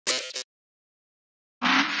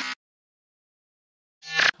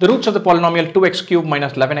The roots of the polynomial 2x cubed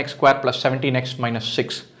minus 11x square plus 17x minus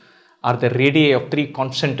 6 are the radii of three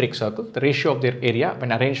concentric circles. The ratio of their area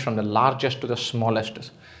when arranged from the largest to the smallest is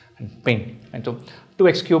pain. And so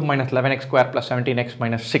 2x cubed minus 11x square plus 17x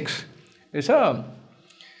minus 6 is a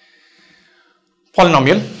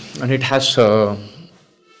polynomial, and it has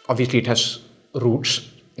obviously it has roots.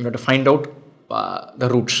 You have to find out the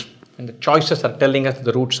roots, and the choices are telling us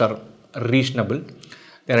the roots are reasonable.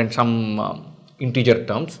 They are in some integer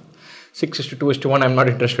terms. 6:2:1 I am not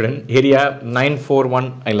interested in. Area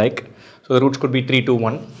 941 I like. So the roots could be 3, 2,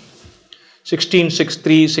 1. 16, 6,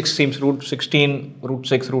 3, 6 seems root 16, root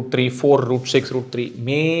 6, root 3, 4, root 6, root 3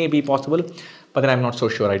 may be possible, but then I am not so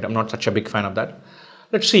sure. Right? I am not such a big fan of that.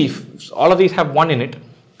 Let's see if all of these have 1 in it.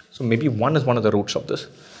 So maybe 1 is one of the roots of this.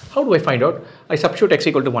 How do I find out? I substitute x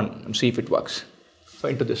equal to 1 and see if it works. So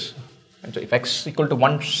into this. And so if x equal to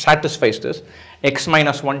 1 satisfies this, x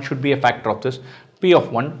minus 1 should be a factor of this. P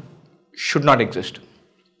of 1 should not exist.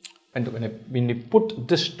 And when we put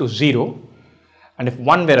this to 0, and if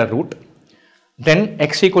 1 were a root, then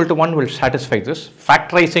x equal to 1 will satisfy this.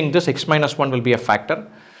 Factorizing this, x minus 1 will be a factor.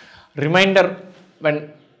 Remainder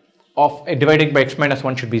when of dividing by x minus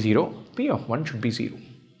 1 should be 0. P of 1 should be 0.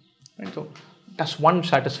 Right? So does 1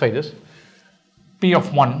 satisfy this? P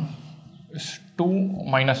of 1 is 2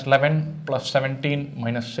 minus 11 plus 17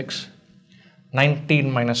 minus 6. 19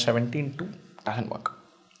 minus 17, 2 doesn't work.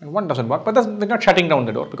 And 1 doesn't work, but we're not shutting down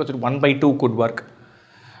the door, because 1 by 2 could work,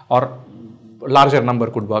 or larger number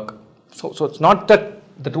could work. So it's not that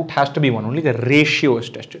the root has to be 1, only the ratio is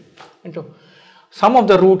tested. And so sum of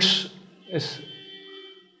the roots is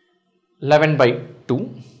 11 by 2.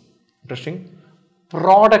 Interesting.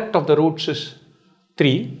 Product of the roots is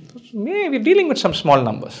 3. We're dealing with some small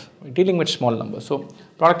numbers. So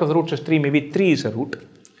product of the roots is 3. Maybe 3 is a root.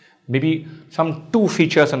 Maybe some 2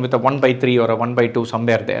 features and with a 1 by 3 or a 1 by 2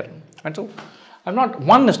 somewhere there. And so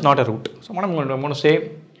 1 is not a root. So what I'm going to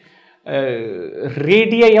say,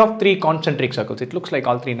 radii of 3 concentric circles. It looks like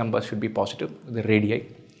all 3 numbers should be positive, the radii.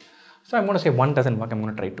 So I'm going to say 1 doesn't work. I'm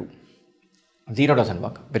going to try 2. 0 doesn't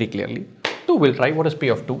work very clearly. 2 will try. What is P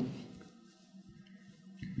of 2?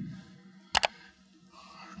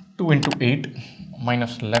 2 into 8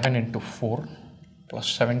 minus 11 into 4 plus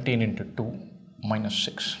 17 into 2 minus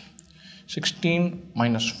 6. 16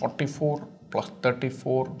 minus 44 plus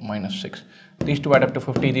 34 minus 6. These two add up to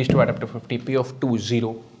 50, these two add up to 50. P of 2 is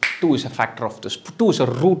 0. 2 is a factor of this. 2 is a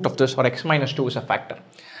root of this, or x minus 2 is a factor.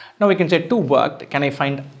 Now we can say 2 worked. Can I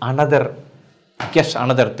find another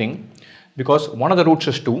thing? Because one of the roots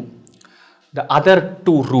is 2. The other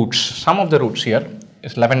 2 roots, sum of the roots here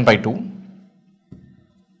is 11 by 2.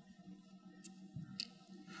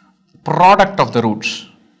 Product of the roots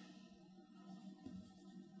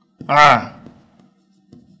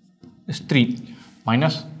is 3.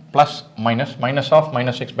 Minus, plus, minus of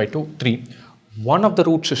minus x by 2, 3. One of the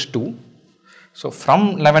roots is 2. So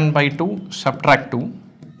from 11 by 2, subtract 2.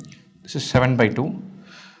 This is 7 by 2.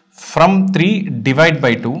 From 3, divide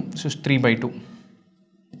by 2. This is 3 by 2.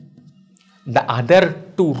 The other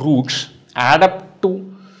 2 roots add up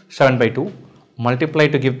to 7 by 2. Multiply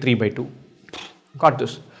to give 3 by 2. Got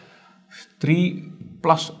this. 3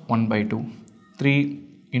 plus 1 by 2. 3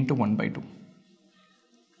 into 1 by 2.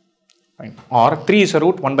 Fine. Or 3 is a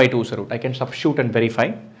root, 1 by 2 is a root. I can substitute and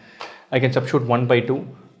verify. I can substitute 1 by 2,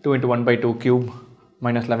 2 into 1 by 2 cube,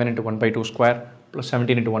 minus 11 into 1 by 2 square, plus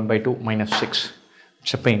 17 into 1 by 2, minus 6.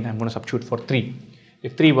 It's a pain. I'm going to substitute for 3.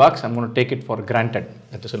 If 3 works, I'm going to take it for granted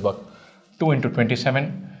that this will work. 2 into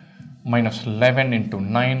 27, minus 11 into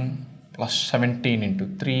 9, plus 17 into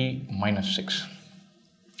 3, minus 6.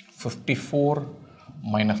 54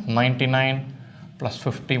 minus 99 plus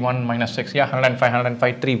 51 minus 6. Yeah,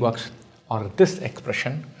 105, 3 works. Or this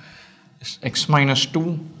expression is x minus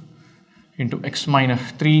 2 into x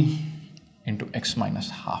minus 3 into x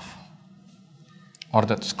minus half. Or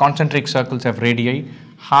that's concentric circles have radii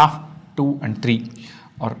half, 2 and 3.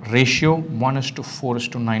 Or ratio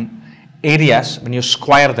 1:4:9. Areas, when you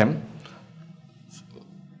square them,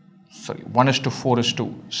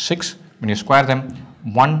 1:4:6. When you square them,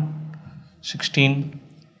 1, 16,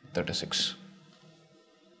 36.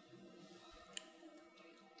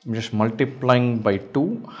 I'm just multiplying by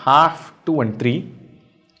 2, half, 2 and 3.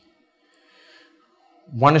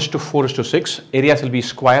 1:4:6. Areas will be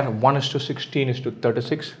square.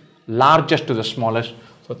 1:16:36. Largest to the smallest.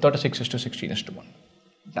 So 36:16:1.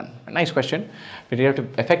 Done. A nice question. We have to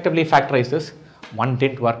effectively factorize this. 1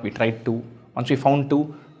 didn't work. We tried 2. Once we found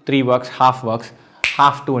 2, 3 works, half works.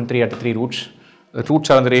 Half, 2 and 3 are the 3 roots. The roots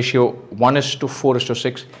are in the ratio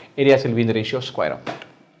 1:4:6. Areas will be in the ratio square up.